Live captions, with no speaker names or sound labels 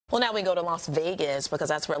Well, now we go to Las Vegas because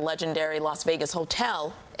that's where legendary Las Vegas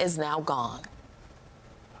Hotel is now gone.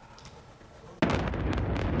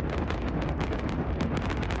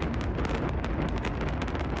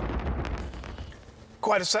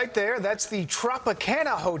 Quite a sight there. That's the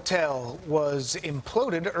Tropicana Hotel. Was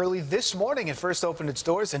imploded early this morning. It first opened its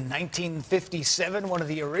doors in 1957. One of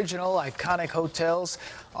the original iconic hotels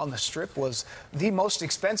on the Strip, was the most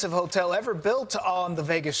expensive hotel ever built on the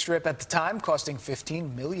Vegas Strip at the time, costing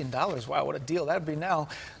 $15 million. Wow, what a deal that'd be now.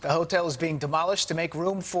 The hotel is being demolished to make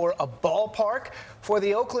room for a ballpark for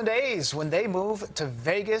the Oakland A's when they move to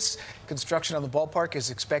Vegas. Construction on the ballpark is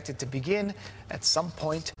expected to begin at some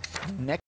point next